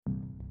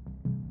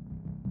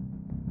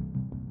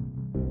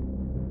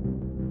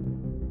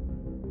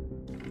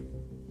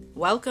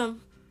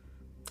Welcome,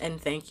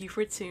 and thank you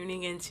for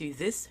tuning into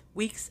this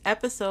week's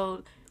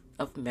episode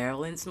of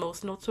Maryland's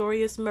Most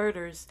Notorious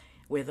Murders,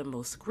 where the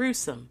most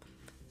gruesome,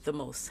 the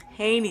most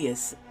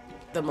heinous,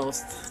 the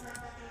most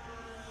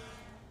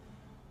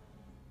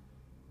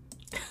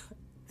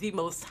the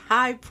most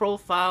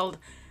high-profile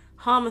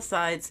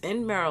homicides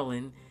in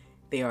Maryland.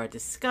 They are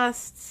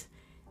discussed,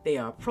 they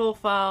are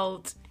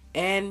profiled,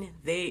 and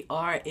they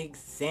are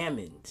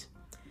examined.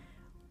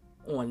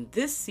 On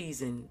this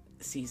season,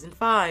 season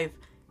 5,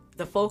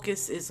 the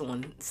focus is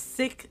on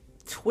sick,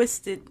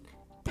 twisted,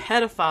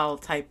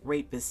 pedophile type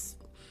rapists.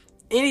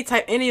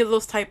 Any of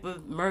those type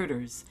of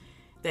murders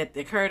that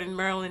occurred in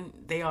Maryland,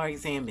 they are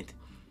examined.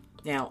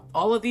 Now,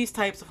 all of these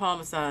types of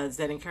homicides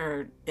that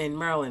occurred in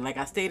Maryland, like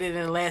I stated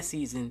in the last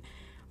season,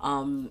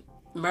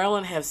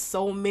 Maryland has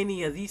so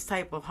many of these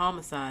type of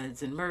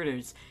homicides and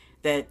murders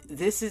that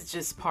this is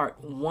just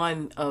part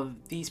one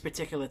of these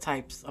particular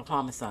types of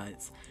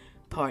homicides.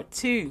 Part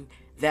two,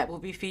 that will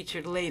be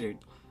featured later.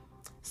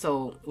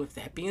 So, with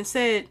that being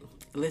said,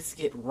 let's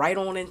get right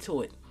on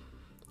into it.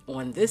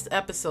 On this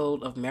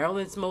episode of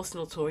Maryland's Most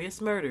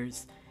Notorious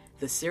Murders,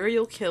 the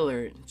serial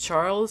killer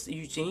Charles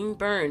Eugene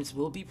Burns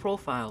will be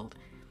profiled.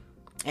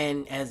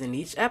 And as in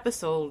each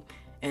episode,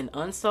 an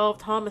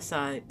unsolved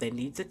homicide that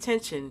needs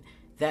attention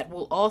that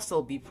will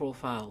also be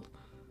profiled.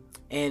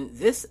 And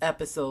this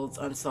episode's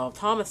unsolved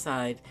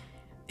homicide,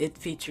 it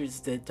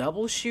features the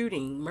double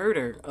shooting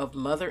murder of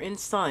mother and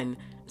son,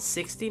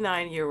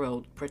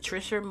 69-year-old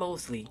Patricia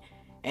Mosley,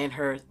 and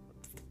her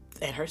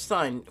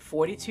son,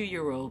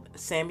 42-year-old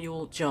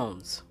Samuel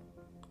Jones.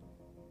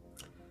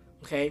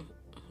 Okay,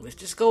 let's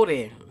just go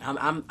there.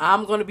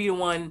 I'm going to be the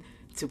one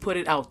to put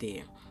it out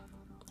there.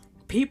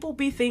 People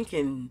be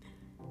thinking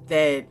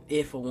that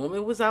if a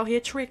woman was out here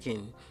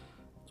tricking,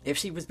 if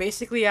she was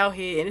basically out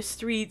here in the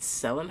streets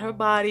selling her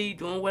body,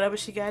 doing whatever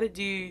she got to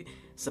do,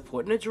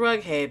 supporting a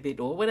drug habit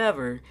or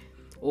whatever,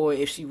 or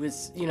if she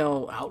was,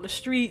 out in the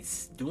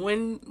streets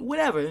doing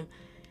whatever,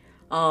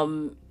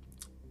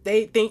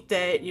 they think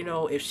that,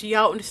 if she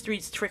out in the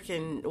streets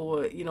tricking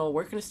or,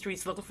 working the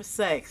streets looking for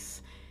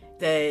sex,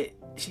 that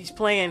she's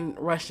playing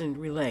Russian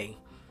roulette.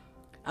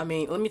 I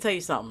mean, let me tell you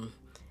something.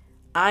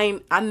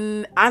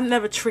 I've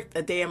never tricked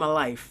a day in my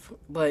life,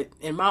 but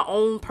in my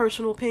own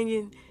personal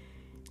opinion,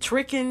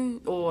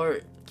 tricking or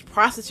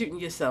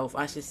prostituting yourself,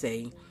 I should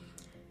say,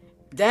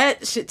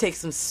 that should take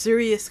some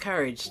serious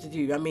courage to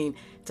do. I mean,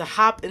 to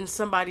hop in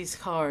somebody's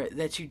car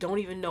that you don't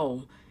even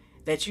know,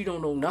 that you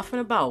don't know nothing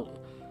about.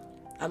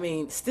 I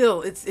mean,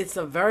 still, it's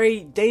a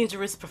very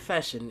dangerous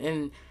profession,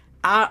 and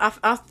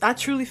I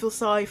truly feel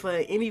sorry for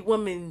any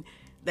woman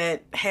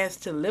that has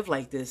to live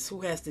like this,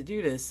 who has to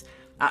do this.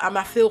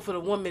 I feel for the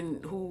women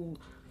who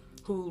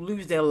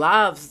lose their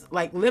lives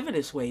like living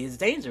this way. It's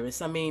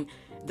dangerous. I mean,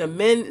 the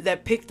men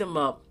that pick them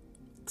up,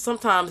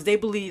 sometimes they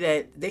believe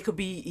that they could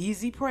be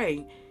easy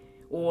prey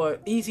or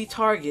easy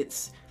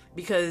targets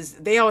because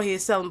they out here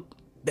selling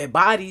their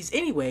bodies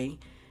anyway.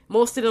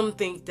 Most of them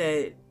think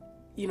that,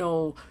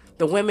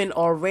 the women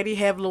already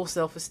have low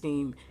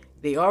self-esteem.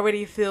 They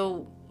already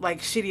feel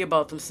like shitty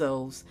about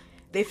themselves.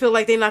 They feel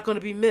like they're not going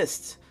to be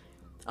missed.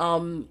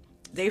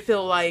 They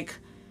feel like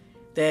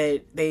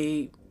that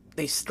they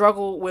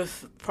struggle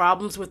with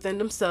problems within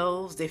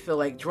themselves. They feel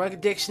like drug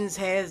addictions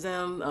has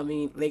them. I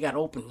mean, they got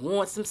open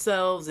wants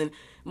themselves, and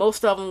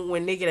most of them,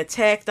 when they get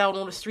attacked out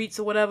on the streets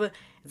or whatever,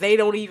 they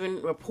don't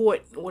even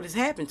report what has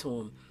happened to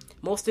them.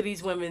 Most of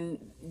these women,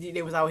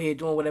 they was out here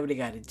doing whatever they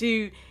got to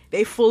do.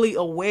 They fully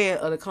aware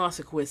of the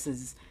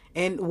consequences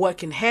and what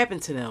can happen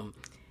to them,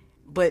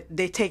 but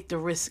they take the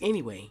risk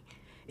anyway.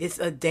 It's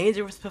a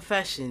dangerous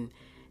profession,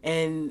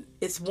 and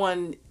it's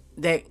one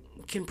that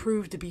can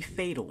prove to be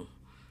fatal,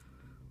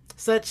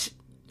 such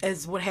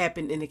as what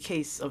happened in the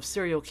case of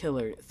serial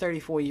killer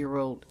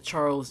 34-year-old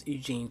Charles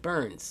Eugene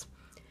Burns.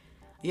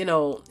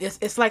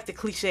 It's like the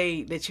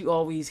cliche that you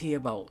always hear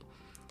about.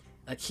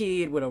 A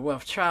kid with a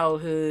rough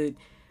childhood,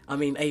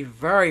 a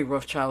very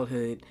rough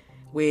childhood,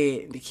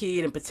 where the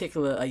kid in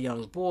particular, a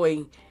young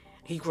boy,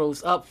 he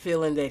grows up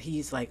feeling that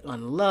he's like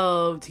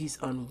unloved, he's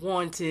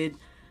unwanted,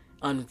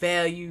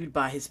 unvalued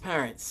by his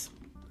parents.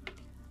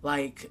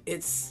 Like,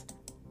 it's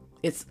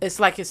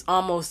like it's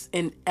almost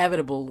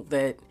inevitable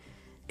that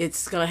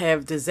it's going to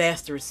have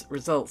disastrous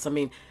results. I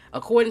mean,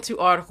 according to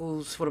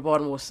articles for the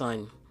Baltimore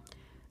Sun,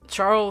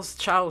 Charles'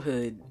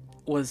 childhood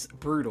was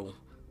brutal.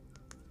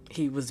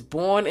 He was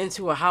born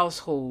into a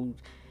household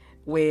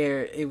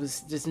where it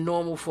was just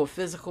normal for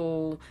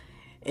physical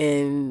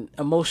and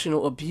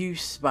emotional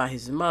abuse by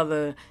his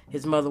mother.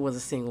 His mother was a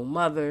single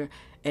mother,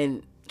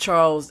 and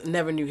Charles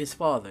never knew his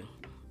father.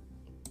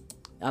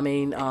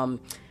 Growing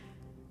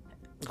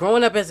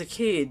up as a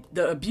kid,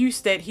 the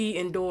abuse that he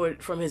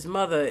endured from his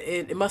mother,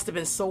 it must have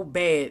been so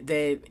bad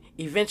that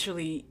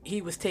eventually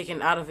he was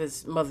taken out of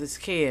his mother's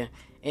care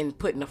and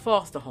put in a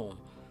foster home.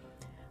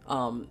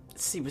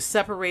 He was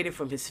separated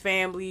from his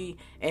family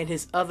and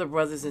his other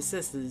brothers and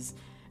sisters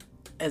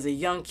as a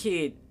young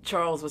kid,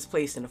 Charles was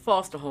placed in a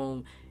foster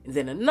home, and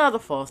then another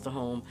foster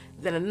home,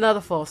 then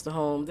another foster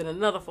home, then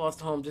another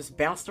foster home, just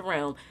bounced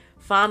around.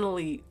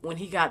 Finally, when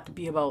he got to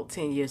be about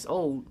 10 years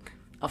old,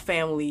 a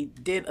family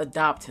did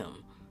adopt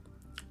him.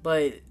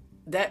 But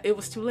that it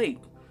was too late.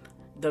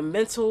 The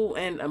mental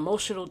and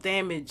emotional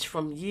damage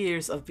from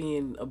years of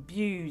being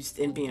abused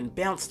and being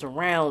bounced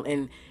around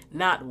and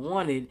not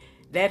wanted,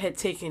 that had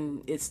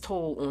taken its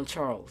toll on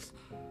Charles.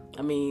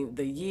 I mean,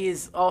 the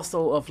years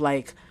also of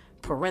like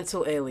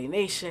parental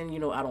alienation,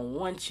 I don't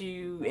want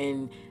you,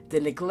 and the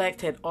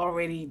neglect had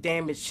already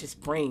damaged his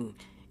brain.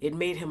 It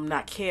made him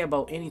not care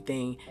about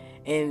anything,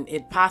 and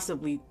it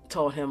possibly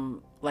taught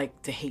him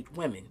like to hate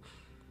women.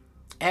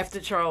 After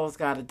Charles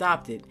got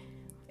adopted,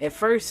 at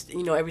first,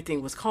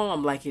 everything was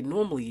calm like it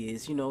normally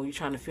is. You're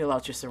trying to feel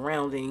out your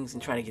surroundings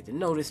and try to get to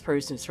know this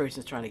person's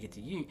trying to get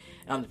to you,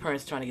 the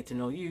parents trying to get to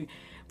know you.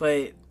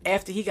 But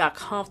after he got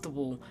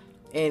comfortable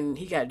and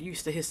he got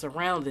used to his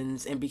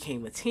surroundings and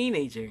became a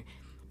teenager,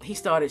 he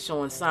started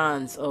showing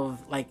signs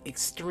of like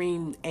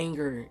extreme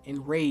anger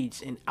and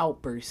rage and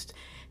outburst.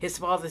 His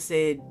father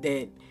said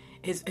that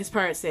his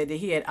parents said that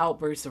he had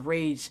outbursts of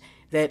rage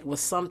that was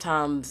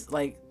sometimes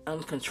like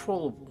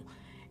uncontrollable.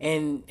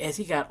 And as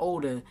he got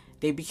older,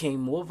 they became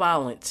more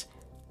violent,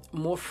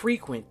 more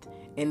frequent,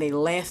 and they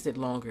lasted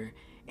longer,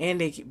 and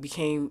they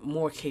became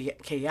more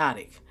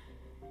chaotic.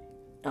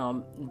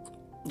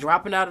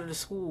 Dropping out of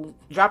school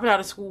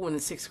in the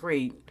 6th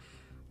grade,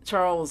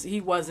 Charles,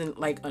 he wasn't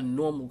like a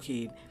normal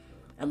kid.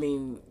 I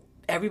mean,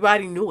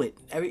 everybody knew it.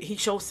 He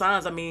showed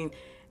signs. I mean,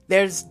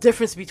 there's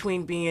difference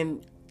between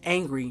being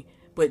angry,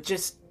 but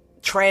just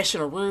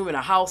trashing a room in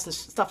a house and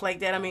stuff like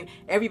that. I mean,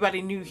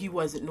 everybody knew he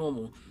wasn't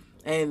normal.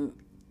 And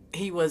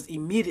he was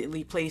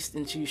immediately placed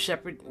into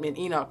Shepherd and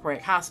Enoch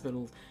Pratt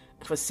Hospital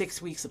for 6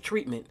 weeks of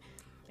treatment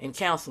and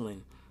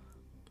counseling.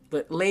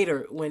 But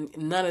later, when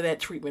none of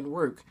that treatment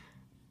worked,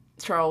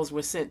 Charles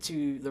was sent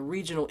to the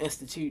Regional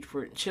Institute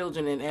for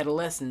Children and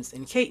Adolescents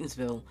in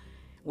Catonsville,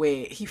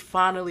 where he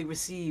finally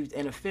received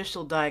an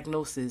official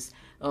diagnosis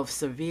of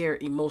severe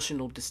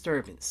emotional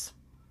disturbance.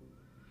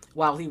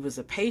 While he was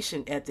a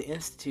patient at the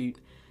institute,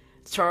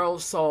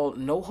 Charles saw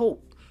no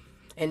hope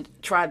and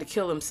tried to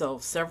kill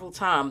himself several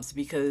times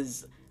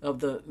because of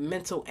the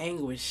mental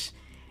anguish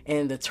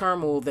and the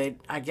turmoil that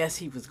I guess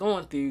he was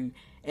going through.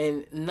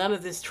 And none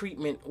of this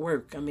treatment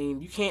worked. I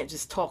mean, you can't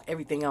just talk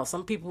everything out.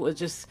 Some people are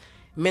just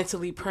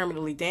mentally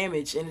permanently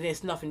damaged, and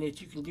there's nothing that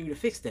you can do to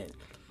fix that.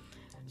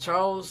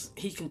 Charles,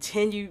 he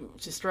continued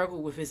to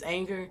struggle with his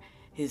anger,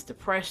 his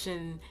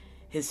depression,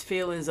 his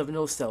feelings of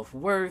no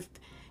self-worth,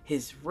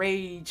 his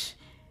rage.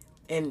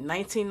 In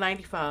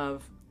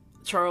 1995,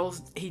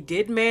 Charles, he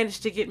did manage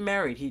to get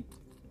married. He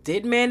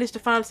did manage to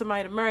find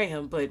somebody to marry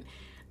him, but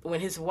when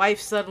his wife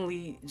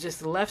suddenly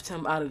just left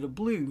him out of the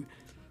blue,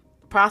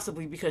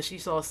 possibly because she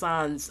saw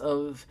signs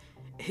of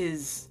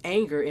his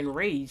anger and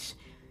rage,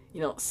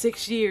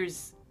 6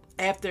 years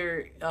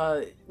after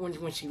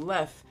when she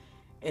left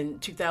in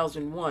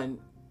 2001,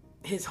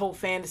 his whole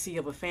fantasy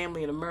of a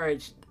family and a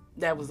marriage,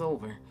 that was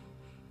over.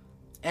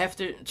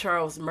 After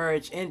Charles'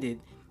 marriage ended,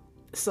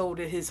 so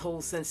did his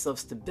whole sense of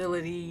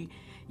stability,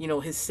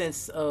 his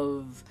sense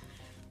of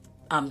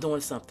I'm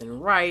doing something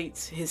right,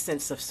 his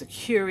sense of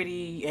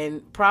security,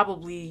 and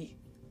probably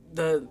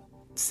the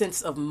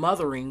sense of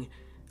mothering.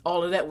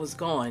 All of that was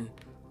gone.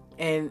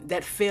 And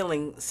that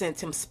feeling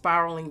sent him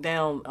spiraling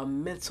down a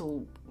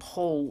mental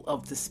hole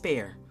of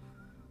despair.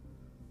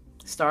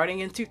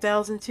 Starting in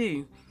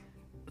 2002,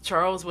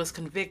 Charles was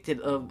convicted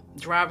of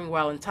driving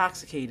while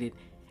intoxicated,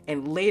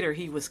 and later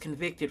he was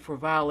convicted for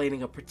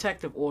violating a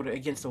protective order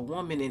against a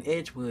woman in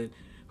Edgewood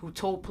who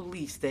told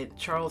police that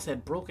Charles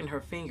had broken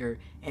her finger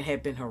and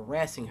had been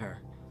harassing her.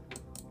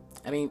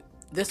 I mean,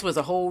 this was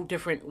a whole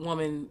different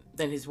woman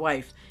than his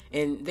wife,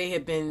 and they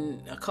had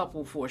been a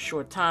couple for a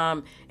short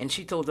time, and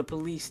she told the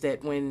police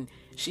that when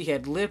she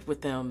had lived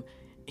with them,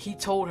 he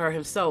told her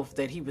himself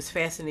that he was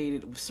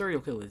fascinated with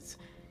serial killers,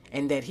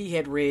 and that he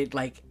had read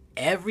like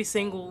every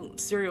single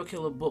serial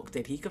killer book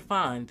that he could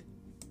find.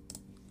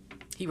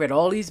 He read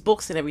all these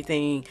books and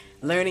everything,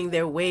 learning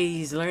their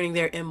ways, learning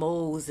their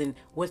MOs, and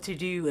what to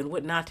do and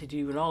what not to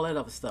do, and all that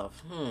other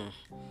stuff.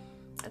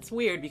 That's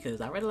weird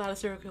because I read a lot of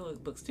serial killer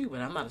books too,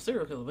 but I'm not a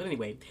serial killer. But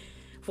anyway,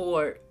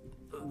 for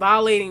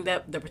violating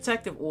the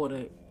protective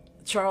order,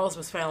 Charles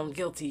was found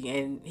guilty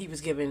and he was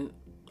given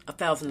a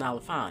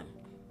 $1,000 fine.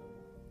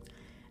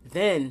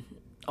 Then,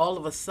 all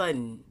of a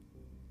sudden,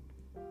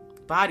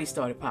 bodies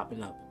started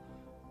popping up.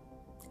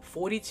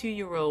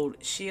 42-year-old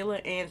Sheila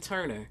Ann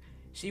Turner,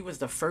 she was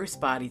the first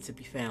body to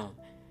be found.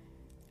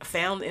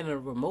 Found in a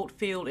remote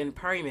field in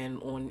Perryman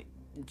on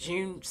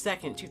June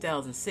 2nd,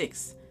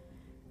 2006.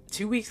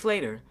 2 weeks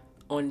later,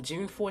 on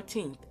June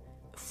 14th,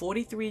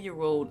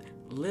 43-year-old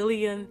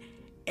Lillian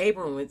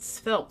Abramowitz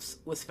Phelps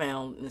was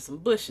found in some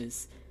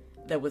bushes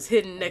that was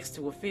hidden next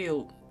to a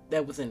field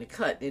that was in the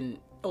cut in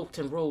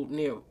Oakton Road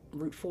near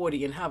Route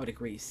 40 in Havre de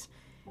Grace.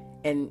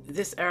 And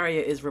this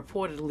area is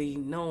reportedly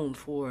known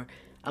for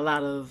a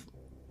lot of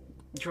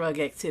drug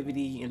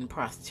activity and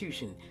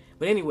prostitution.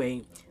 But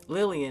anyway,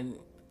 Lillian,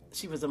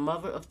 she was a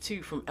mother of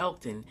two from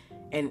Elkton,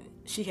 and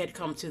she had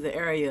come to the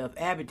area of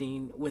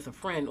Aberdeen with a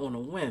friend on a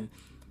whim.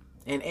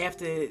 And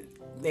after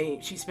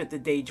she spent the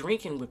day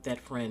drinking with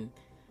that friend,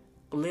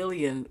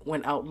 Lillian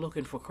went out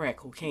looking for crack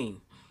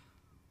cocaine.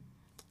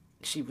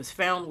 She was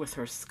found with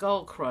her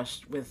skull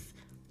crushed, with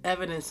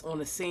evidence on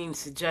the scene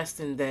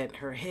suggesting that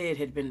her head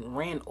had been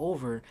ran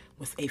over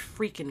with a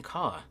freaking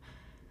car.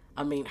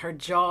 I mean, her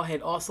jaw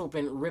had also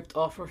been ripped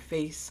off her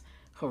face,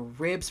 her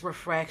ribs were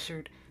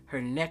fractured, her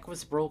neck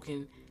was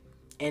broken,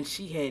 and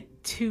she had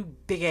two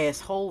big ass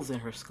holes in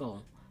her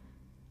skull.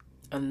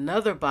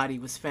 Another body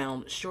was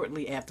found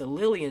shortly after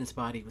Lillian's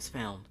body was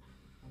found.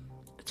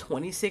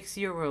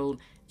 26-year-old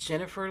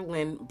Jennifer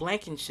Lynn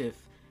Blankenship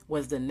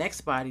was the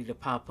next body to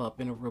pop up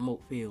in a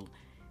remote field.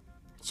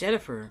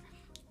 Jennifer,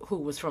 who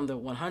was from the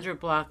 100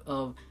 block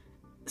of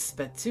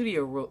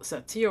Spatial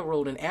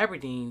Road in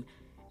Aberdeen,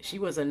 she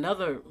was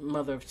another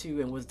mother of two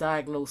and was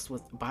diagnosed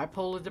with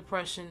bipolar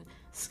depression,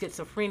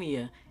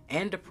 schizophrenia,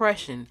 and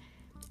depression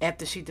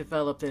after she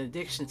developed an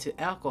addiction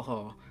to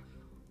alcohol,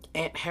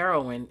 and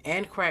heroin,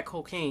 and crack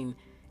cocaine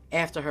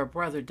after her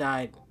brother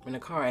died in a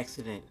car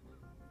accident.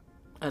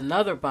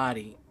 Another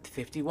body,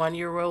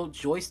 51-year-old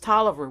Joyce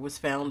Tolliver, was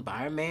found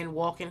by a man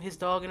walking his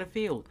dog in a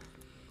field.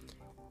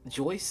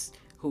 Joyce,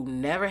 who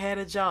never had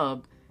a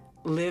job,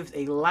 lived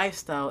a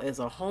lifestyle as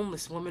a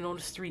homeless woman on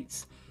the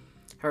streets.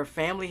 Her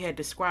family had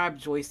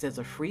described Joyce as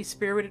a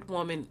free-spirited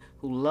woman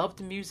who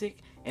loved music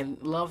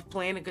and loved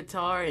playing the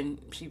guitar, and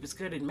she was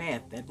good at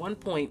math. At one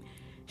point,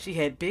 she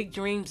had big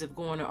dreams of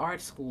going to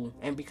art school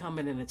and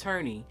becoming an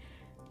attorney,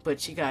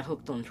 but she got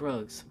hooked on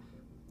drugs.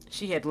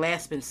 She had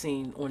last been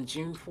seen on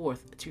June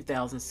 4th,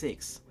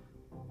 2006.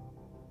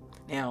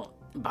 Now,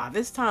 by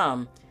this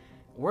time,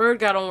 word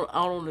got out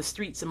on the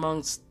streets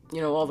amongst,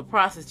 all the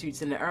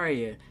prostitutes in the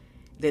area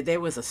that there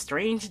was a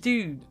strange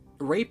dude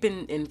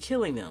raping and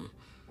killing them.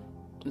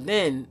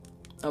 Then,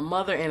 a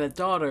mother and a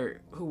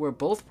daughter who were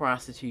both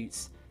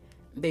prostitutes,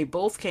 they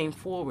both came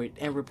forward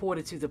and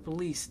reported to the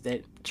police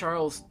that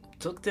Charles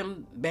took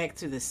them back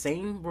to the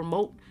same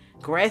remote,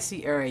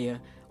 grassy area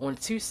on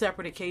two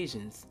separate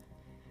occasions.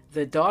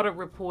 The daughter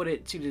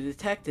reported to the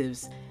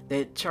detectives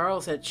that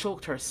Charles had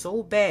choked her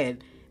so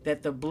bad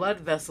that the blood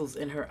vessels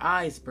in her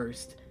eyes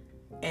burst,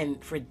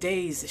 and for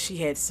days she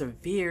had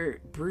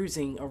severe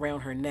bruising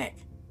around her neck.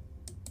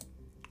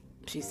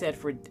 She said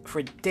for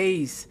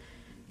days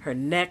her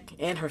neck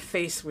and her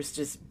face was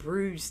just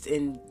bruised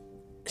and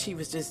she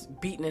was just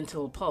beaten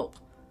into a pulp.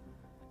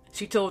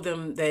 She told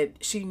them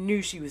that she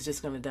knew she was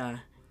just going to die.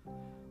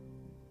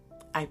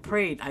 I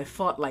prayed. I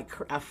fought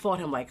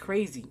him like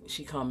crazy,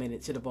 she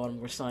commented to the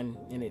Baltimore Sun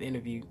in an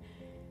interview.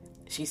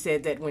 She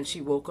said that when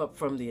she woke up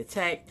from the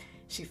attack,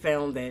 she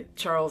found that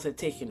Charles had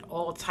taken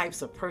all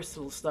types of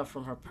personal stuff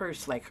from her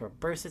purse, like her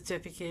birth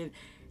certificate,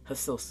 her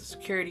social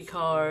security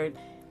card,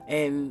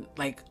 and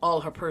like all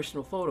her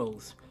personal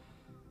photos.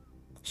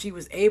 She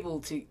was able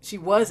to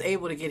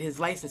get his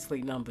license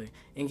plate number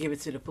and give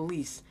it to the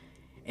police.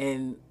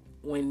 And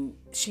when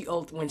she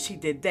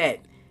did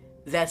that,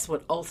 that's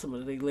what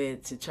ultimately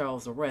led to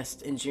Charles'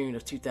 arrest in June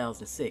of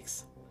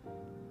 2006.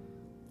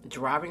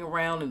 Driving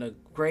around in a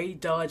gray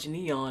Dodge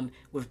Neon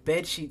with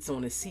bed sheets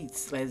on the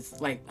seats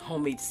as like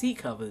homemade seat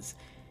covers.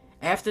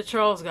 After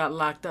Charles got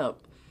locked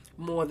up,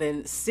 more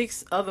than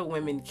 6 other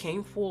women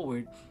came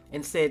forward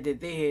and said that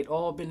they had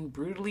all been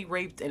brutally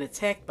raped and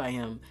attacked by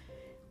him.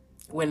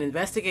 When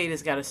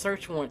investigators got a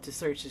search warrant to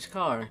search his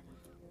car,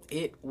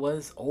 it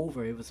was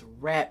over. It was a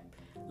wrap.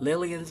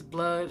 Lillian's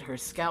blood, her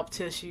scalp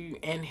tissue,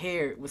 and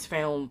hair was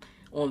found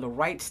on the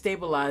right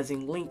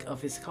stabilizing link of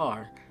his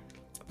car.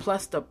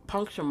 Plus the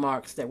puncture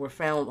marks that were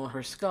found on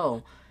her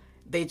skull,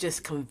 they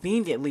just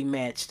conveniently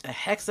matched a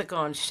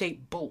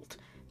hexagon-shaped bolt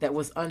that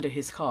was under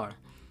his car.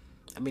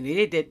 I mean,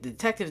 the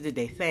detectives did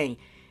their thing,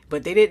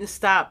 but they didn't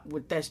stop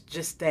with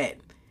that.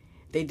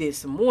 They did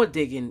some more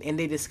digging, and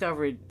they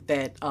discovered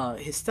that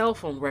his cell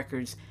phone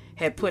records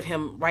had put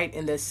him right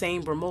in the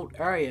same remote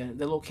area,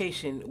 the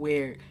location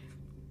where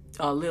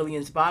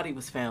Lillian's body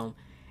was found.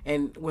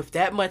 And with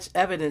that much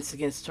evidence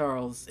against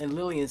Charles in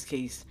Lillian's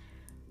case,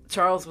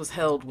 Charles was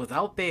held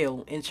without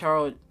bail and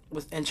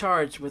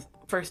charged with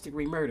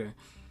first-degree murder,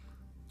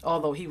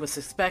 although he was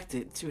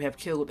suspected to have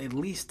killed at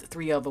least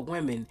 3 other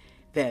women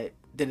that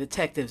the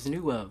detectives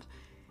knew of.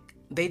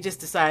 They just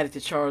decided to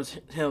charge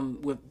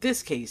him with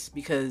this case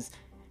because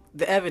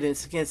the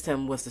evidence against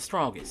him was the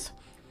strongest.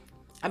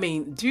 I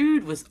mean,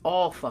 dude was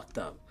all fucked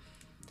up.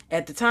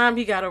 At the time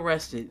he got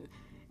arrested,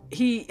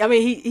 he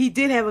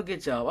did have a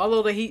good job.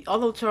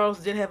 Although Charles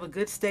did have a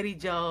good steady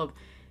job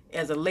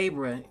as a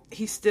laborer,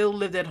 he still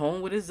lived at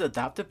home with his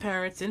adoptive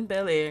parents in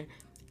Bel Air,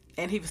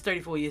 and he was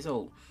 34 years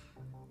old.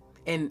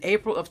 In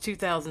April of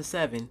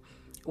 2007,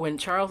 when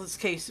Charles's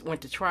case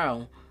went to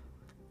trial,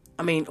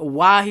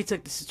 why he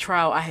took this to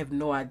trial, I have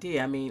no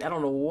idea. I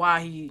don't know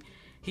why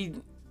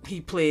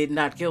he pled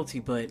not guilty,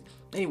 but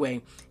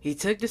anyway, he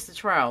took this to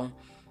trial,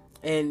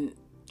 and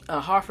a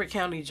Harford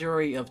County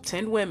jury of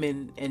 10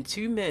 women and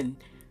 2 men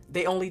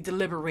They only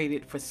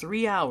deliberated for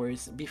 3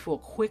 hours before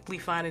quickly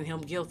finding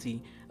him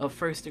guilty of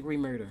first-degree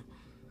murder.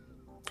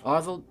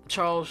 Although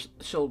Charles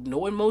showed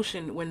no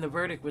emotion when the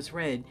verdict was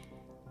read,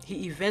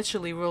 he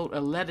eventually wrote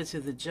a letter to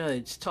the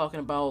judge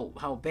talking about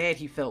how bad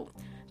he felt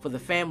for the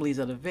families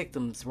of the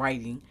victims,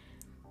 writing,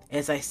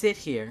 "As I sit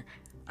here,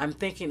 I'm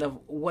thinking of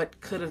what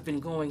could have been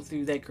going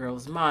through that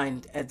girl's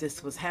mind as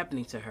this was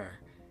happening to her.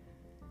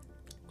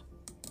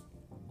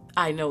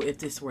 I know if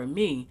this were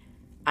me,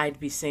 I'd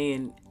be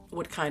saying,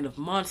 what kind of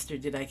monster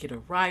did I get a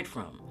ride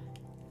from?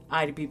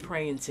 I'd be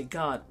praying to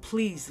God,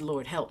 please,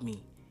 Lord, help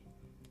me."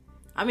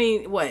 I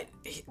mean,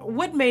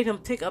 what made him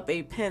pick up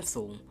a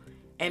pencil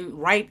and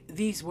write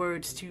these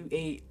words to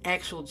a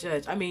actual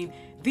judge? I mean,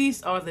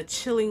 these are the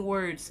chilling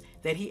words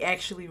that he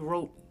actually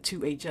wrote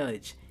to a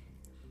judge.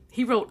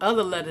 He wrote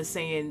other letters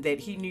saying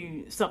that he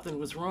knew something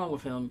was wrong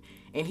with him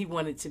and he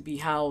wanted to be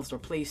housed or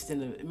placed in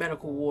the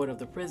medical ward of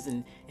the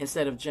prison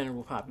instead of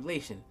general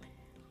population.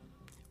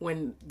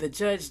 When the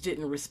judge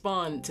didn't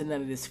respond to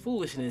none of this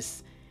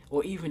foolishness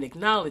or even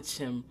acknowledge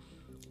him,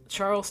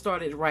 Charles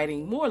started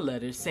writing more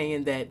letters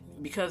saying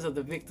that because of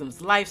the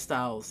victims'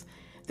 lifestyles,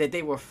 that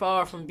they were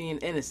far from being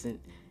innocent,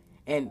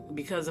 and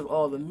because of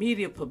all the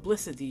media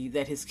publicity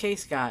that his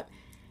case got,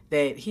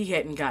 that he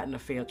hadn't gotten a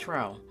fair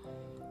trial.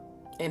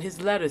 In his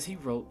letters, he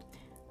wrote,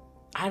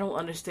 "I don't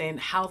understand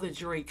how the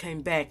jury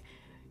came back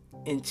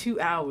in 2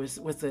 hours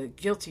with a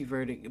guilty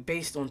verdict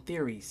based on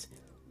theories.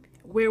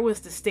 Where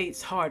was the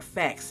state's hard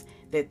facts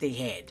that they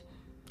had,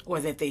 or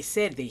that they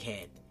said they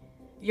had?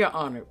 Your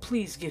Honor,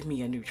 please give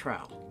me a new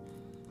trial."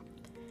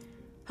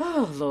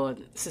 Oh,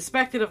 Lord.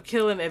 Suspected of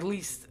killing at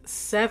least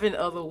 7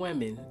 other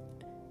women,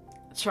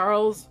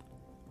 Charles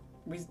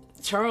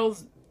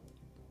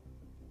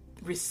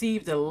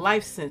received a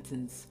life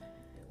sentence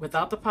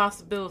without the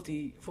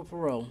possibility for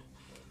parole.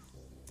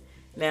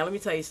 Now, let me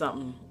tell you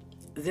something.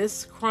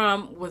 This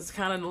crime was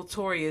kind of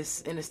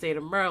notorious in the state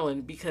of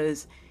Maryland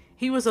because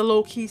he was a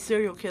low-key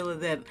serial killer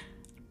that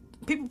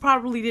people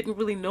probably didn't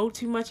really know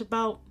too much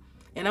about.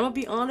 And I'm going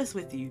to be honest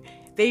with you.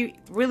 They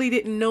really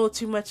didn't know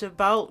too much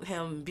about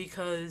him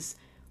because,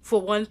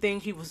 for one thing,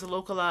 he was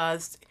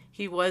localized.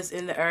 He was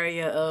in the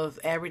area of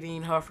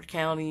Aberdeen, Harford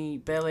County,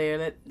 Bel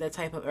Air, that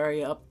type of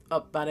area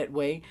up by that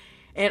way.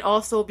 And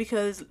also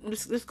because,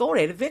 let's go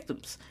there, the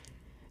victims.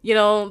 You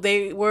know,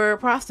 they were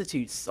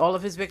prostitutes. All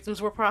of his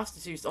victims were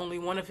prostitutes. Only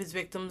one of his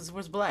victims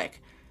was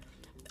black.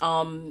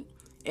 And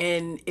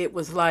it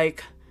was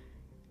like,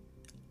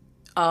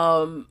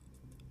 a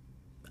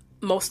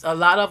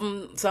lot of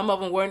them, some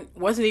of them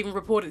wasn't even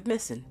reported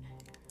missing.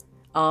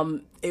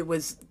 It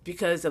was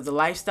because of the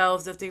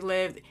lifestyles that they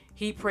lived.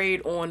 He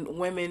preyed on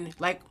women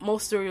like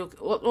most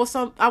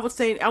some, I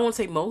won't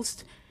say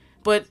most,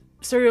 but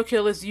serial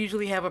killers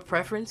usually have a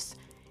preference.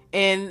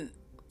 And,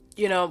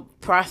 you know,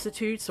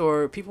 prostitutes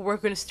or people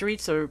working the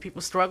streets or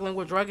people struggling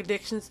with drug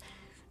addictions,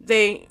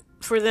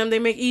 for them, they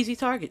make easy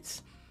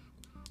targets.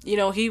 You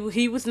know,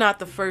 he was not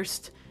the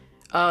first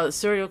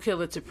serial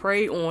killer to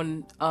prey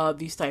on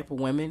these type of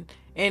women,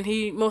 and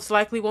he most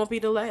likely won't be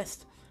the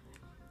last.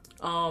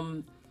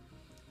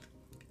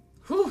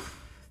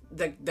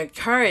 The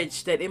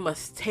courage that it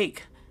must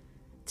take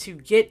to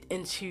get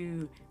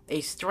into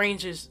a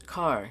stranger's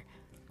car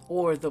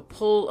or the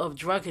pull of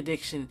drug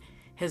addiction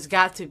has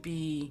got to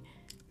be,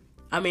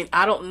 I mean,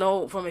 I don't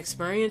know from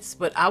experience,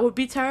 but I would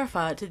be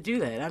terrified to do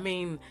that. I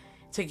mean,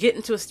 to get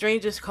into a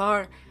stranger's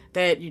car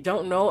that you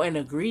don't know and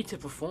agree to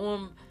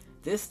perform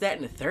this, that,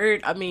 and the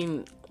third. I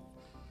mean,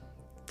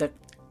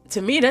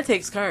 to me, that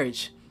takes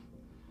courage.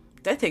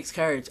 That takes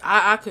courage.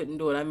 I couldn't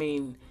do it. I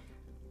mean,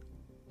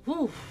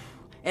 whew.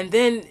 And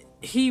then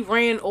he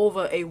ran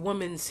over a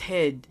woman's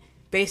head,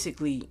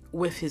 basically,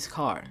 with his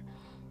car.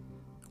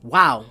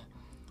 Wow.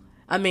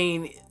 I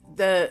mean,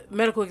 the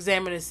medical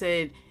examiner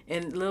said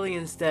in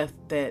Lillian's death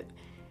that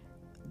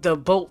the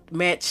bolt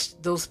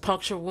matched those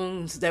puncture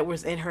wounds that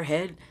was in her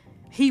head.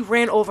 He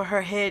ran over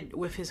her head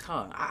with his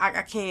car.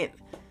 I can't.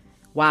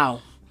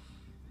 Wow.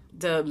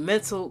 The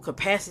mental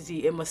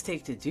capacity it must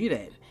take to do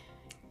that.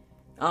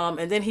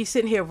 And then he's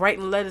sitting here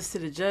writing letters to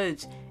the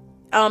judge.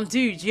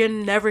 Dude, you're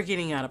never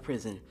getting out of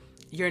prison.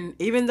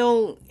 Even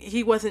though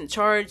he wasn't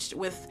charged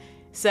with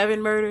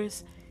 7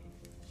 murders,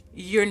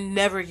 you're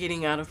never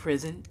getting out of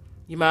prison.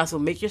 You might as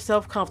well make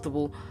yourself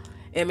comfortable.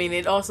 I mean,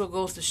 it also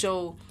goes to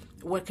show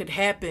what could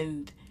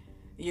happen,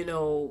 you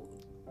know,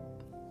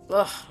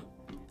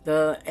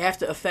 the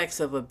after effects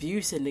of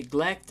abuse and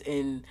neglect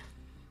and,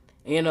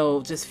 you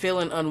know, just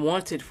feeling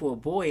unwanted for a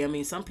boy. I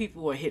mean, some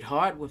people are hit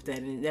hard with that,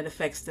 and that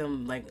affects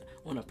them, like,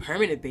 on a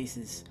permanent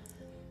basis.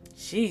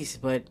 Jeez,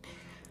 but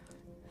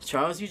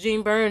Charles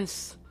Eugene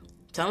Burns,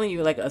 telling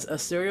you, like, he was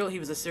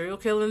a serial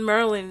killer in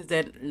Maryland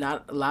that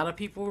not a lot of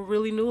people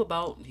really knew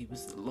about. He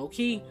was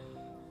low-key,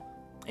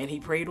 and he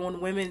preyed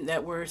on women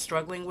that were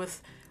struggling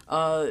with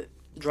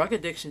drug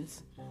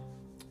addictions.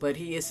 But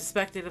he is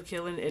suspected of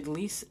killing at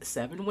least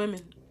 7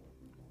 women.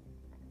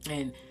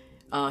 And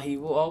he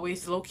will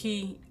always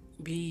low-key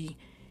be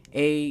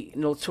a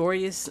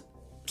notorious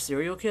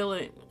serial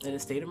killer in the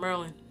state of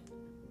Maryland.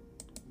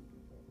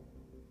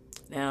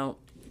 Now,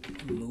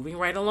 moving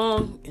right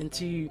along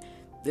into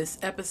this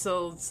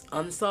episode's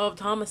unsolved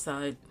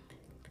homicide.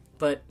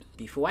 But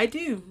before I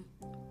do,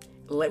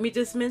 let me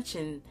just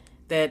mention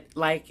that,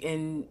 like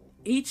in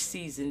each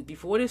season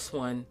before this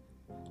one,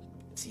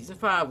 season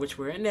 5, which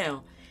we're in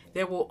now,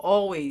 there will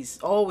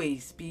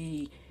always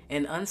be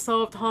an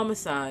unsolved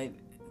homicide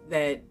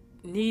that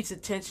needs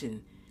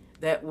attention,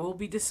 that will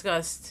be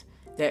discussed,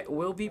 that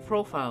will be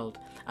profiled.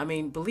 I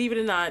mean, believe it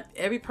or not,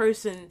 every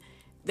person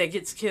that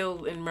gets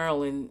killed in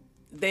Maryland,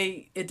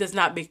 it does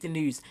not make the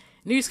news.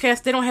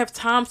 Newscasts, they don't have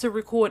time to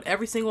record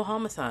every single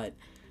homicide.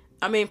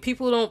 I mean,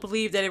 people don't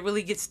believe that it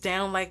really gets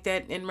down like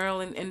that in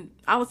Maryland, and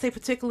I would say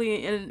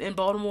particularly in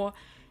Baltimore.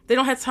 They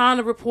don't have time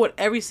to report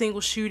every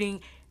single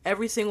shooting,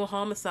 every single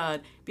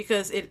homicide,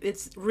 because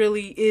it's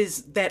really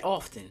is that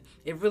often.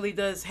 It really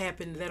does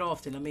happen that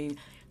often. I mean,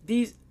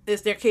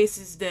 there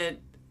cases that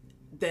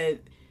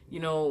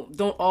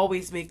don't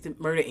always make the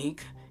Murder Inc.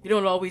 You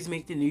don't always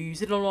make the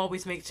news. It don't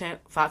always make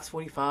Fox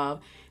 45.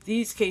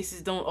 These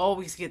cases don't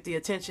always get the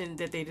attention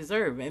that they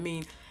deserve. I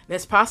mean,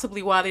 that's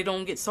possibly why they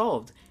don't get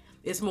solved.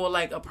 It's more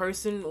like a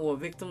person or a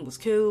victim was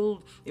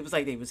killed. It was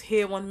like they was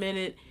here one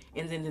minute,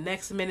 and then the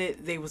next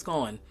minute they was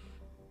gone.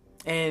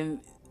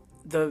 And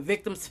the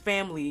victim's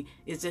family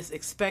is just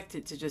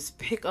expected to just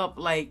pick up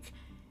where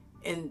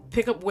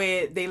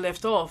they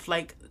left off,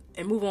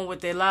 and move on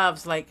with their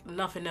lives like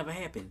nothing ever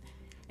happened.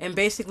 And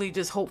basically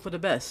just hope for the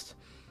best.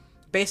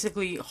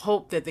 Basically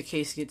hope that the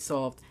case gets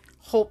solved.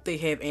 Hope they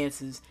have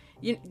answers.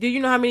 Do you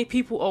know how many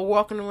people are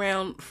walking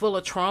around full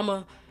of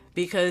trauma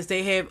because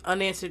they have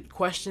unanswered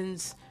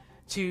questions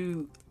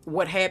to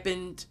what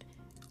happened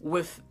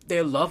with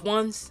their loved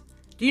ones?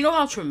 Do you know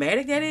how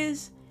traumatic that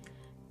is?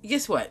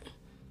 Guess what?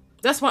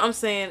 That's why I'm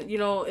saying,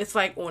 it's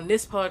like on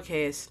this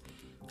podcast,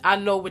 I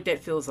know what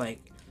that feels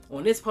like.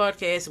 On this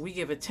podcast, we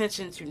give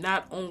attention to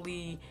not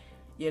only,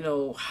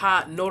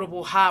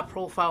 notable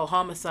high-profile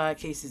homicide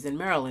cases in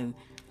Maryland,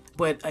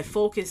 but a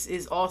focus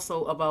is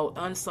also about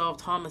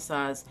unsolved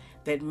homicides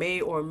that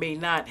may or may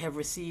not have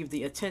received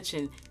the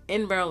attention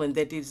in Maryland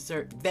that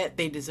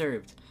they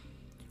deserved.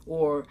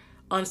 Or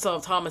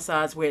unsolved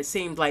homicides where it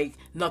seemed like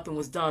nothing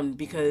was done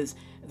because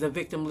the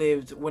victim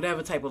lived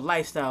whatever type of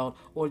lifestyle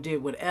or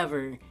did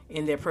whatever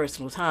in their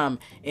personal time,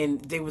 and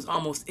they was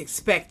almost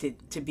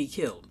expected to be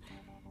killed.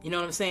 You know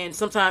what I'm saying?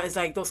 Sometimes it's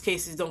like those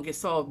cases don't get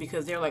solved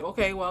because they're like,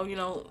 okay, well,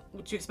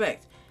 what you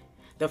expect?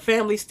 The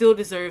family still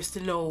deserves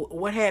to know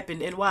what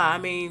happened and why. I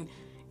mean,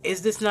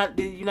 is this not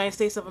the United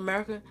States of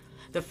America?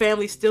 The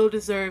family still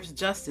deserves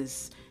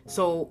justice.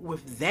 So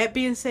with that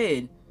being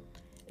said,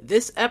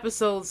 this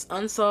episode's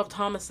unsolved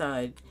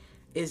homicide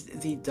is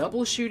the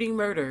double shooting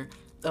murder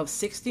of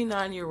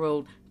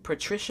 69-year-old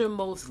Patricia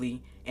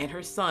Mosley and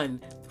her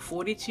son,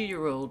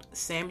 42-year-old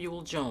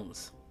Samuel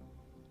Jones.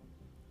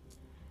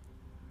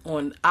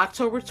 On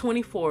October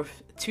 24th,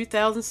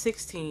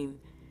 2016,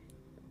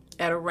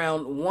 at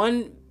around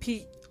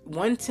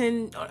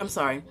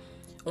 1:10,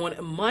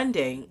 on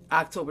Monday,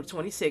 October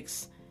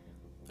 26th,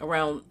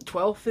 around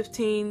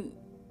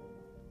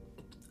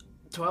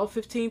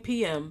 12:15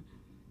 p.m.,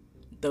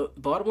 the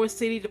Baltimore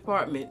City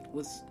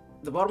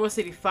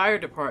Fire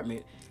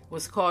Department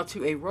was called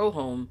to a row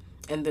home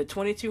in the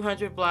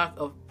 2200 block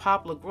of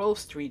Poplar Grove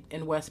Street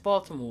in West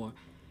Baltimore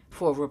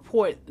for a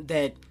report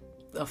that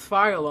a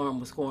fire alarm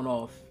was going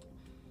off.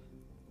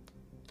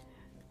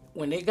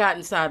 When they got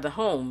inside the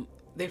home,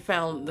 they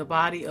found the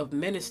body of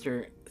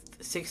minister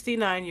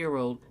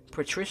 69-year-old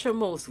Patricia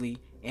Mosley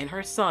and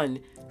her son,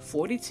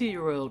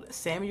 42-year-old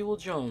Samuel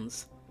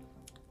Jones.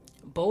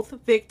 Both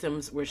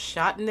victims were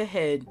shot in the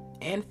head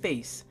and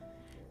face.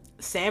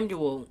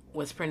 Samuel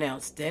was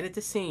pronounced dead at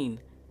the scene,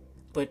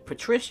 but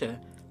Patricia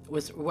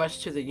was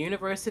rushed to the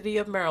University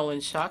of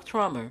Maryland shock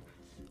trauma,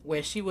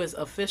 where she was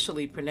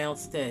officially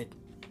pronounced dead.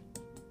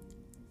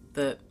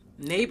 The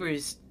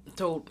neighbors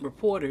told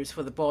reporters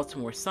for the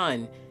Baltimore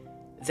Sun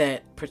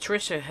that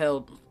Patricia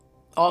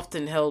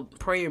often held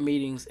prayer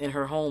meetings in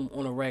her home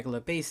on a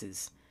regular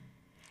basis.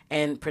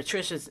 And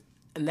Patricia's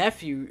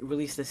nephew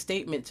released a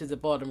statement to the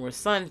Baltimore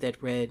Sun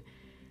that read,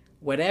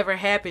 "Whatever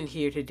happened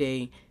here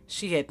today,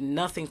 she had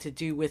nothing to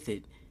do with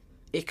it.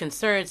 It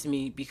concerns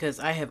me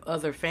because I have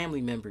other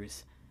family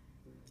members."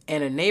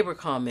 And a neighbor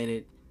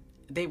commented,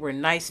 "They were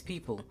nice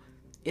people.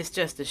 It's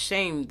just a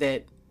shame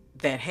that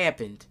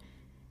happened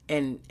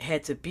and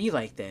had to be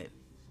like that."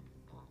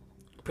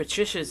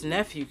 Patricia's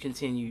nephew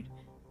continued,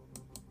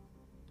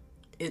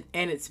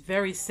 it's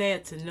very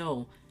sad to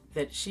know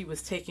that she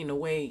was taken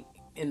away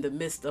in the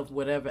midst of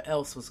whatever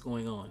else was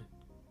going on.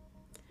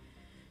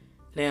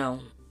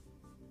 Now,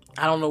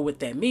 I don't know what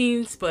that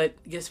means, but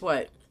guess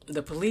what?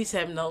 The police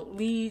have no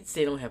leads.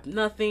 They don't have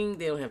nothing.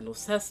 They don't have no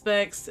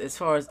suspects. As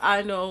far as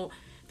I know,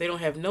 they don't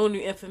have no new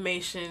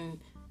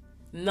information,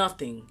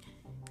 nothing.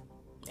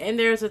 And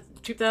there's a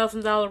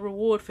 $2,000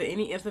 reward for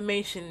any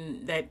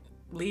information that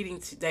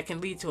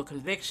can lead to a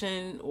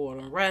conviction or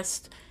an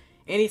arrest,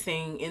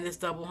 anything in this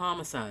double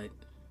homicide.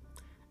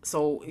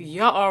 So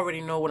y'all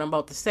already know what I'm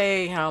about to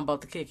say, how I'm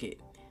about to kick it.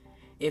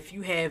 If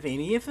you have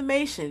any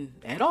information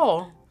at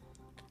all,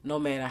 no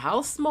matter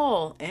how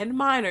small and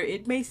minor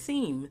it may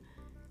seem,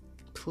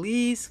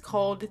 please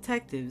call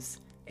detectives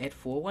at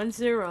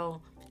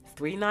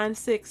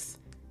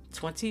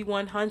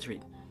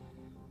 410-396-2100.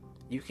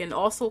 You can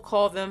also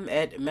call them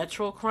at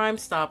Metro Crime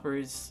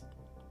Stoppers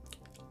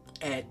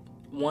at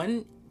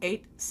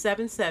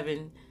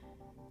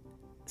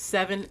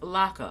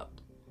 1-877-7-LOCKUP.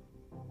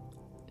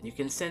 You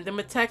can send them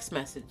a text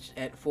message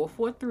at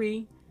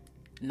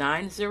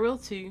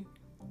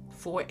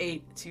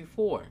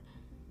 443-902-4824.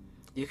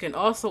 You can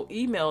also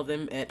email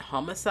them at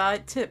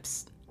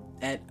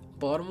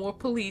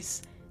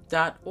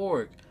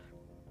homicidetips@baltimorepolice.org.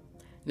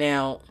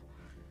 Now,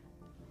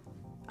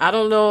 I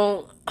don't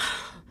know.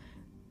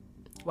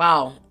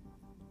 Wow.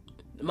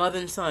 Mother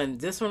and son.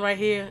 This one right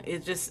here,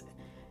 it's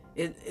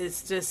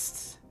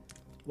just,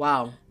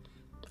 wow.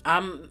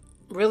 I'm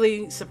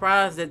really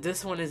surprised that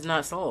this one is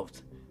not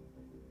solved.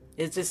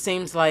 It just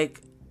seems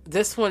like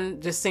this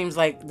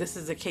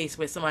is a case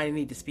where somebody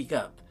need to speak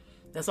up.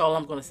 That's all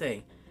I'm going to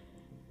say.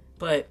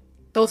 But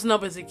those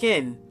numbers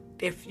again,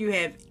 if you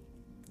have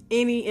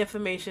any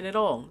information at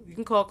all, you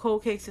can call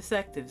Cold Case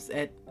Detectives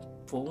at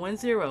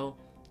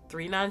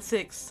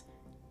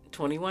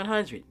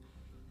 410-396-2100.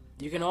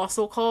 You can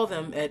also call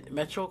them at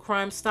Metro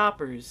Crime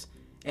Stoppers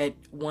at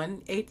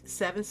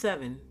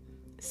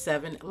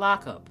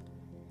 1-877-7-LOCKUP.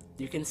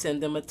 You can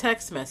send them a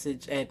text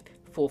message at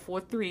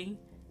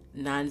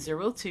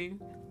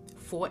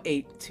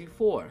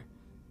 443-902-4824.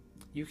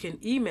 You can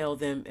email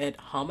them at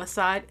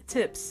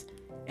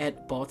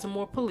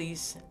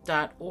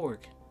homicidetips@baltimorepolice.org.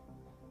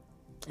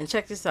 And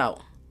check this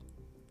out.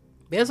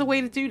 There's a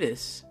way to do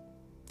this.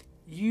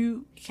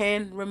 You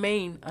can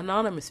remain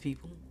anonymous,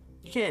 people.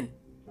 You can.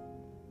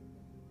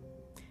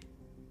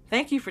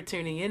 Thank you for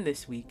tuning in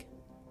this week.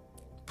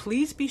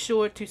 Please be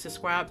sure to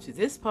subscribe to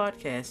this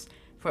podcast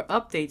for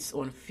updates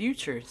on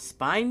future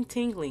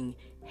spine-tingling,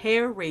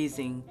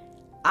 hair-raising,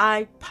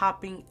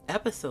 eye-popping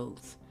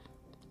episodes.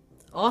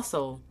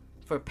 Also,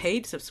 for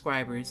paid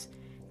subscribers,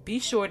 be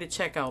sure to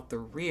check out the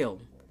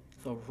real,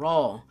 the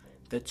raw,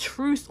 the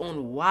truth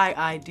on why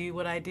I do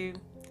what I do.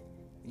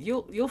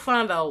 You'll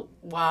find out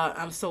why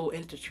I'm so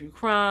into true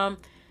crime.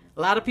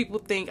 A lot of people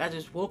think I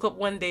just woke up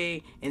one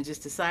day and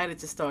just decided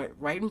to start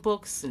writing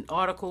books and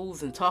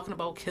articles and talking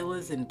about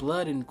killers and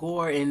blood and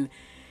gore and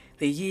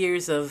the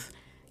years of,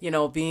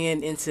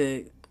 being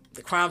into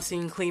the crime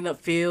scene cleanup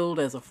field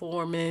as a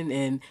foreman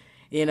and,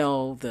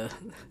 the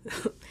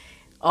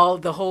all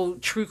the whole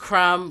true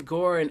crime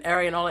gore and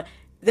area and all that.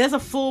 There's a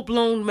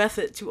full-blown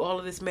method to all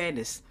of this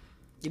madness.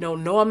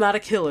 No, I'm not a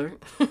killer.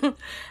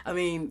 I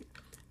mean,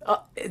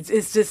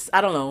 it's just,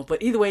 I don't know.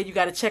 But either way, you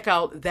got to check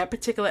out that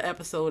particular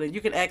episode, and you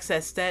can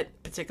access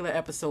that particular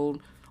episode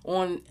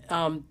on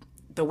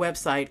the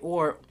website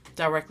or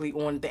directly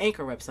on the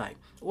Anchor website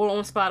or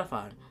on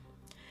Spotify.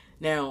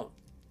 Now,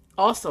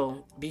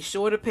 also, be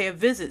sure to pay a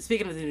visit.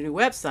 Speaking of the new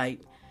website,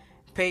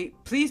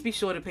 please be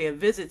sure to pay a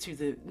visit to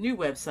the new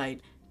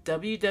website,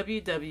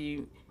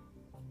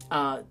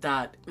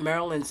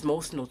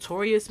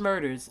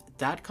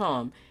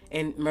 www.marylandsmostnotoriousmurders.com.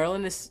 And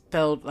Maryland is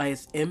spelled like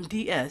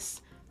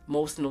MDS,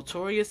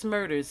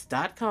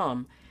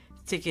 mostnotoriousmurders.com,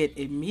 to get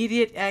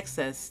immediate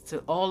access to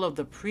all of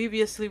the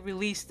previously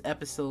released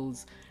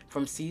episodes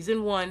from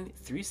Season 1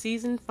 through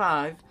Season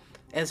 5,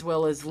 as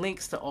well as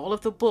links to all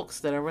of the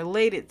books that are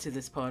related to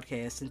this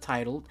podcast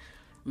entitled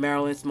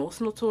Maryland's Most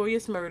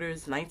Notorious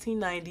Murders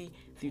 1990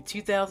 through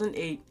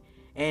 2008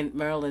 and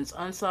Maryland's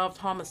Unsolved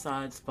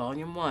Homicides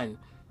Volume 1,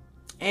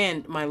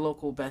 and my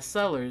local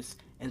bestsellers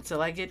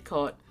Until I Get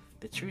Caught,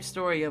 The True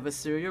Story of a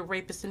Serial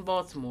Rapist in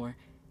Baltimore,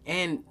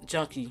 and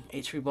Junkie,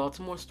 A True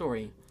Baltimore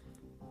Story.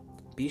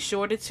 Be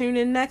sure to tune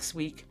in next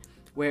week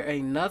where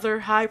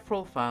another high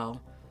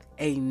profile,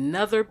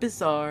 another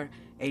bizarre,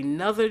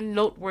 another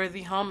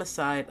noteworthy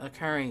homicide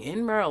occurring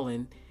in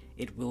Maryland,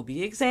 it will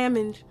be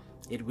examined,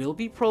 it will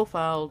be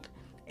profiled,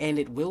 and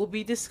it will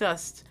be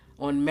discussed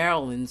on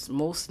Maryland's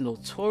Most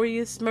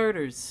Notorious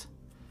Murders.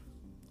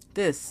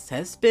 This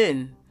has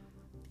been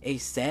a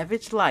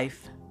Savage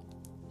Life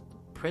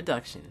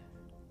production.